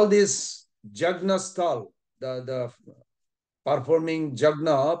 All this Jagna Sthal, the performing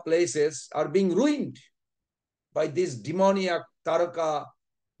Jagna places are being ruined by this demoniac Taraka,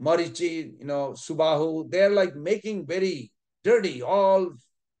 Marichi, Subahu. They're like making very dirty, all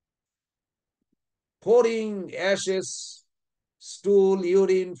pouring ashes, stool,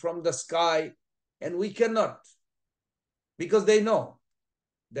 urine from the sky. And we cannot, because they know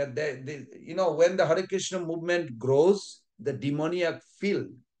that when the Hare Krishna movement grows, the demoniac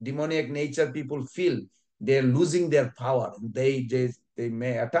nature people feel they're losing their power. They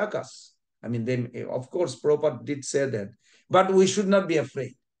may attack us. I mean, of course, Prabhupada did say that, but we should not be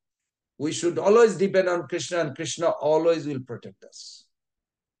afraid. We should always depend on Krishna, and Krishna always will protect us.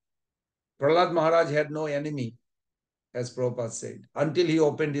 Prahlad Maharaj had no enemy, as Prabhupada said, until he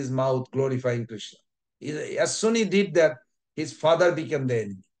opened his mouth glorifying Krishna. As soon he did that, his father became the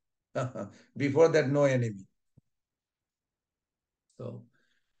enemy. Before that, no enemy. So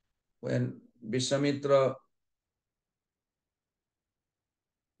when Vishwamitra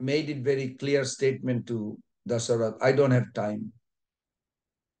made it very clear statement to Dasarath, I don't have time.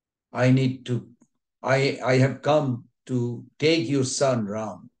 I need to, I have come to take your son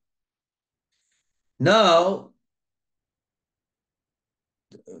Ram. Now,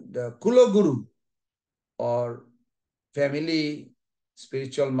 the Kula Guru or family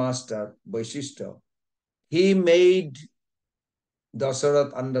spiritual master, Vaishishta, he made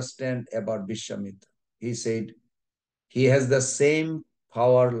Dasarath understand about Vishwamitra. He said, he has the same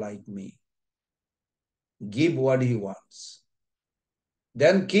power like me. Give what he wants.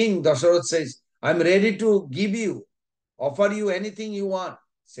 Then King Dasarath says, I'm ready to give you, offer you anything you want.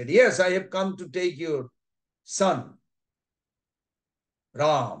 Said, yes, I have come to take your son,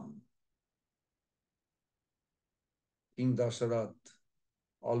 Ram. King Dasarath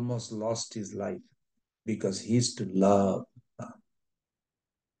almost lost his life because he used to love Ram.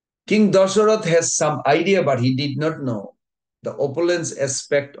 King Dasarath has some idea, but he did not know the opulence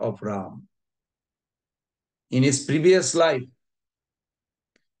aspect of Ram. In his previous life,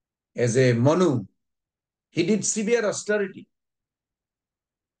 as a Manu, he did severe austerity.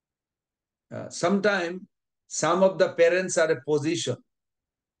 Sometimes some of the parents are a position,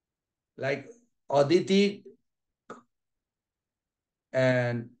 like Aditi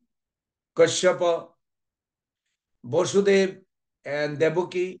and Kashyapa, Vasudev and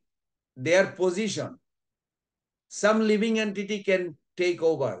Devaki, their position. Some living entity can take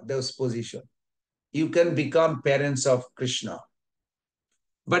over those positions. You can become parents of Krishna.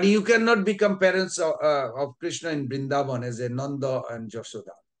 But you cannot become parents of Krishna in Vrindavan as a Nanda and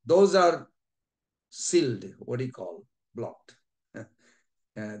Jashoda. Those are sealed, what do you call, blocked.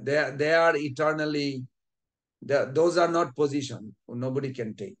 They are eternally, those are not position, nobody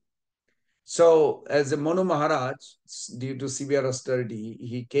can take. So as a Manu Maharaj, due to severe austerity,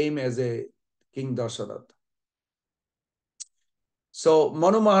 he came as a King Dasharatha. So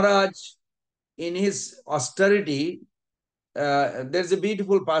Manu Maharaj, in his austerity, there's a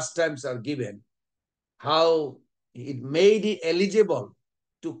beautiful pastimes are given, how it made it eligible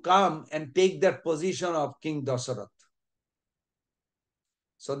to come and take that position of King Dasarath.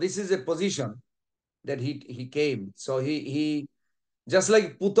 So this is a position that he came. So he just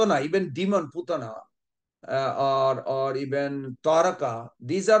like Putana, even demon Putana, or even Taraka,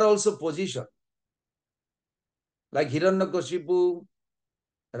 these are also position. Like Hiranyakashipu,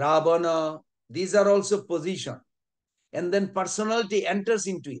 Ravana, these are also position. And then personality enters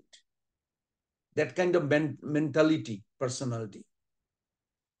into it. That kind of mentality, personality.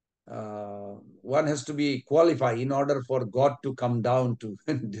 One has to be qualified in order for God to come down to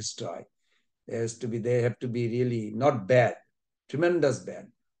destroy. They have to be really not bad, tremendous bad,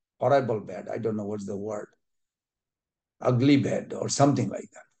 horrible bad. I don't know what's the word, ugly bad or something like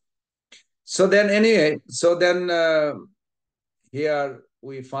that. So then anyway, here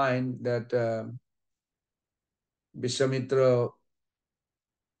we find that Vishwamitra,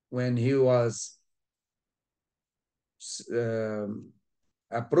 when he was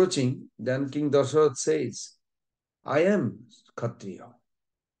approaching, then King Dasharatha says, I am Kshatriya.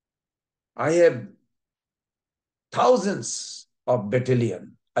 I have thousands of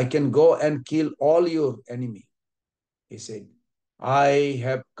battalion. I can go and kill all your enemy. He said, I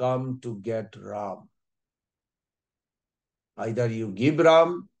have come to get Ram. Either you give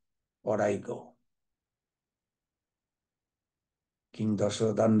Ram or I go. King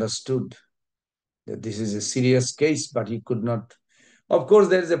Dasharatha understood that this is a serious case, but he could not. Of course,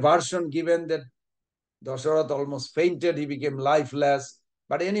 there is a version given that Dasharatha almost fainted, he became lifeless.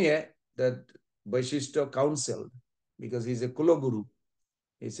 But anyway, that Vaishishta counseled, because he's a Kulaguru.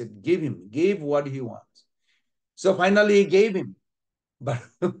 He said, give what he wants. So finally he gave him. But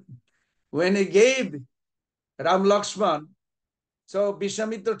when he gave Ram Lakshman, so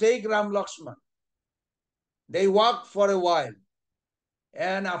Vishwamitra take Ram Lakshman. They walk for a while.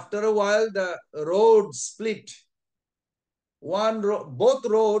 And after a while, the road split. Both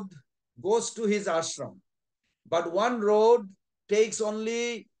road goes to his ashram. But one road takes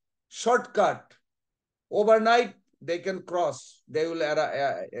only shortcut. Overnight, they can cross. They will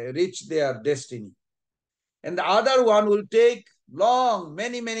reach their destiny. And the other one will take long,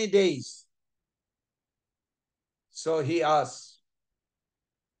 many, many days. So he asks,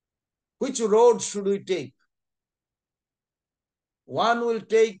 which road should we take? One will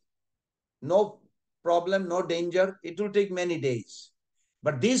take no problem, no danger. It will take many days.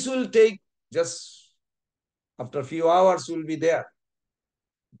 But this will take just after a few hours, we'll be there.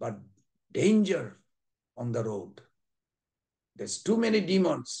 But danger, on the road. There's too many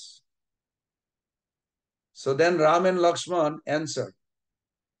demons. So then Ram and Lakshman answered,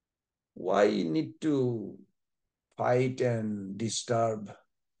 why need to fight and disturb?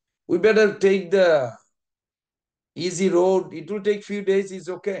 We better take the easy road. It will take few days. It's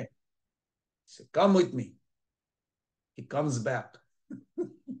okay. So come with me. He comes back.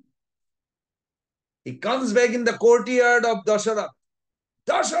 He comes back in the courtyard of Dasharath.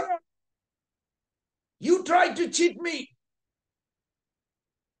 Dasharath, you tried to cheat me.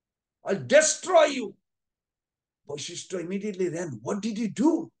 I'll destroy you. Vasishtha immediately ran. What did you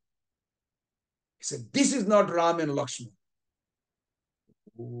do? He said, this is not Ram and Lakshman.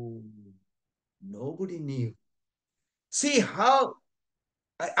 Oh, nobody knew. See how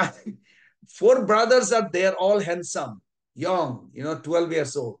I, four brothers are there, all handsome, young, 12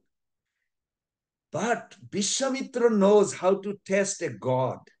 years old. But Vishwamitra knows how to test a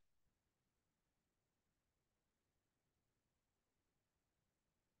god.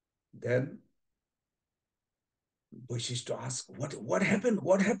 Then Vasishtha asked, what happened?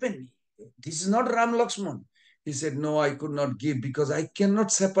 What happened? This is not Ram Lakshman. He said, no, I could not give because I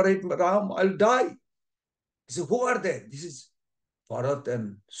cannot separate Ram. I'll die. He said, who are they? This is Bharat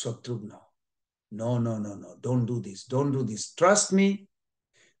and Shatrugna. No, no, no, no. Don't do this. Don't do this. Trust me.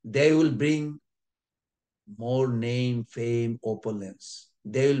 They will bring more name, fame, opulence.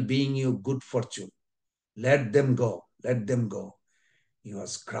 They will bring you good fortune. Let them go. Let them go. He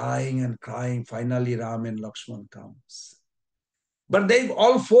was crying and crying. Finally, Ram and Lakshman comes. But they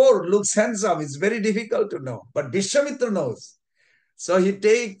all four looks handsome. It's very difficult to know. But Vishwamitra knows. So he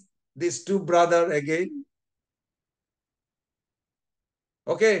takes these two brothers again.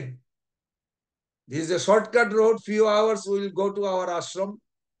 Okay, this is a shortcut road. Few hours we will go to our ashram,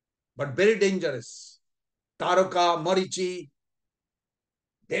 but very dangerous. Taroka, Marichi,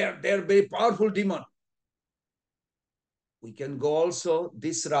 they're very powerful demon. We can go also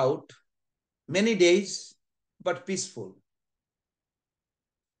this route, many days, but peaceful.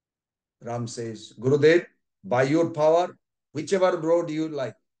 Ram says, Gurudev, by your power, whichever road you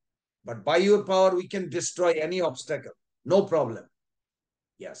like, but by your power, we can destroy any obstacle. No problem.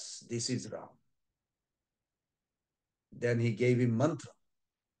 Yes, this is Ram. Then he gave him mantra.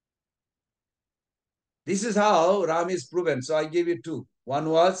 This is how Ram is proven. So I gave you two. One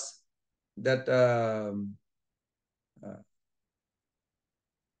was that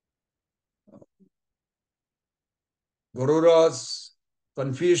Gurura's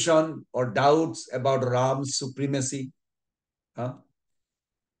confusion or doubts about Ram's supremacy. Huh?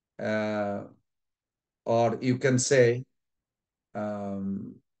 Or you can say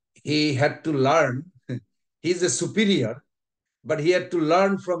he had to learn. He's a superior, but he had to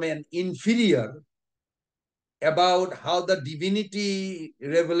learn from an inferior about how the divinity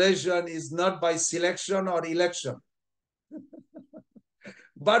revelation is not by selection or election,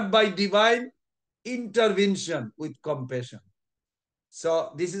 but by divine intervention with compassion.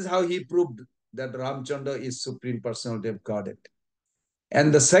 So this is how he proved that Ramchandra is Supreme Personality of Godhead.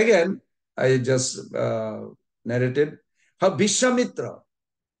 And the second, I just narrated, how Vishwamitra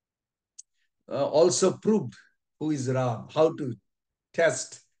also proved who is Ram, how to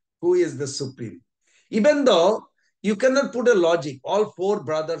test who is the Supreme. Even though you cannot put a logic, all four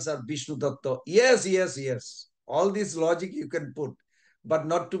brothers are Vishnu Tattva. Yes, yes, yes. All this logic you can put, but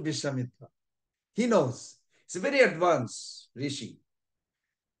not to Vishwamitra. He knows. It's a very advanced Rishi.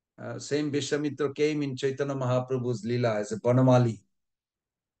 Same Vishwamitra came in Chaitanya Mahaprabhu's Leela as a Banamali.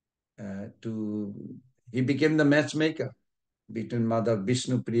 He became the matchmaker between Mother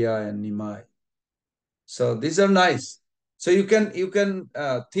Vishnu Priya and Nimai. So these are nice. So you can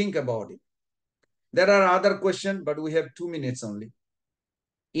think about it. There are other questions, but we have 2 minutes only.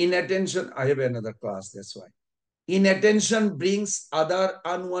 Inattention, I have another class, that's why. Inattention brings other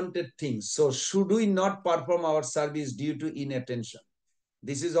unwanted things. So should we not perform our service due to inattention?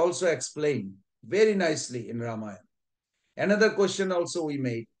 This is also explained very nicely in Ramayana. Another question also we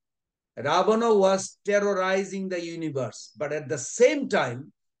made. Ravana was terrorizing the universe, but at the same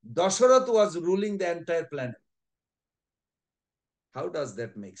time, Dasharath was ruling the entire planet. How does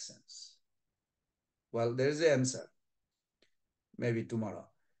that make sense? Well, there is an answer. Maybe tomorrow.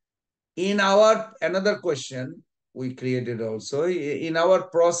 In our, another question we created also, in our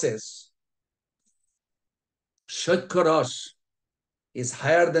process, Shakharas is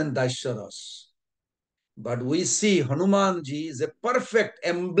higher than Daisharas. But we see Hanumanji is a perfect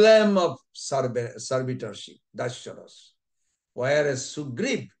emblem of servitorship, Daisharas. Whereas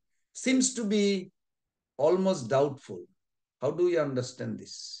Sugriv seems to be almost doubtful. How do you understand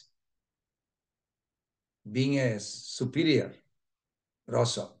this? Being a superior,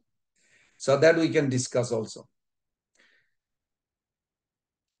 Rasa. So that we can discuss also.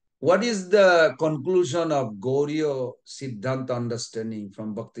 What is the conclusion of Gauriya Siddhanta understanding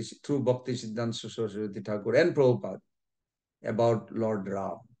from Bhakti, through Bhakti Siddhanta Saraswati Thakur and Prabhupada about Lord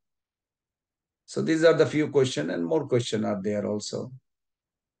Ram? So these are the few questions, and more questions are there also.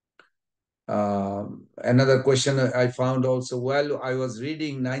 Another question I found also, while I was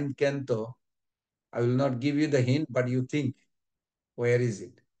reading ninth canto, I will not give you the hint, but you think, where is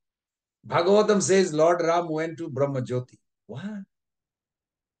it? Bhagavatam says Lord Ram went to Brahma Jyoti. What?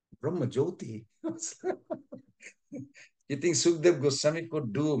 Brahma Jyoti? You think Sukdev Goswami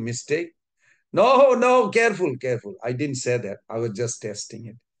could do a mistake? No, no, careful, careful. I didn't say that. I was just testing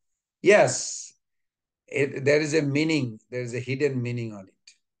it. Yes, there is a meaning. There is a hidden meaning on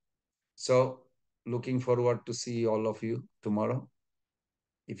it. So, looking forward to see all of you tomorrow,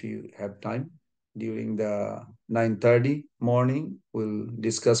 if you have time. During the 9:30 morning, we'll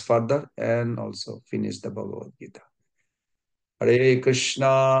discuss further and also finish the Bhagavad Gita. Hare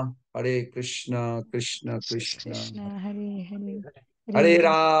Krishna, Hare Krishna, Krishna Krishna, Krishna, Hare Hare, Hare Hare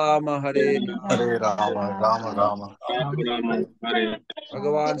Rama, Hare Hare Rama, Rama, Rama Rama.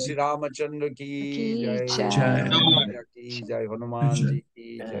 Bhagavan Shri Ramachandra ki Ki jai, Jai, Maya ki jai, Hanuman ji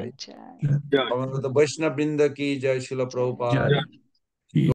ki jai, Jai. Amrita Vaishnava Brinda ki jai, Srila Prabhupada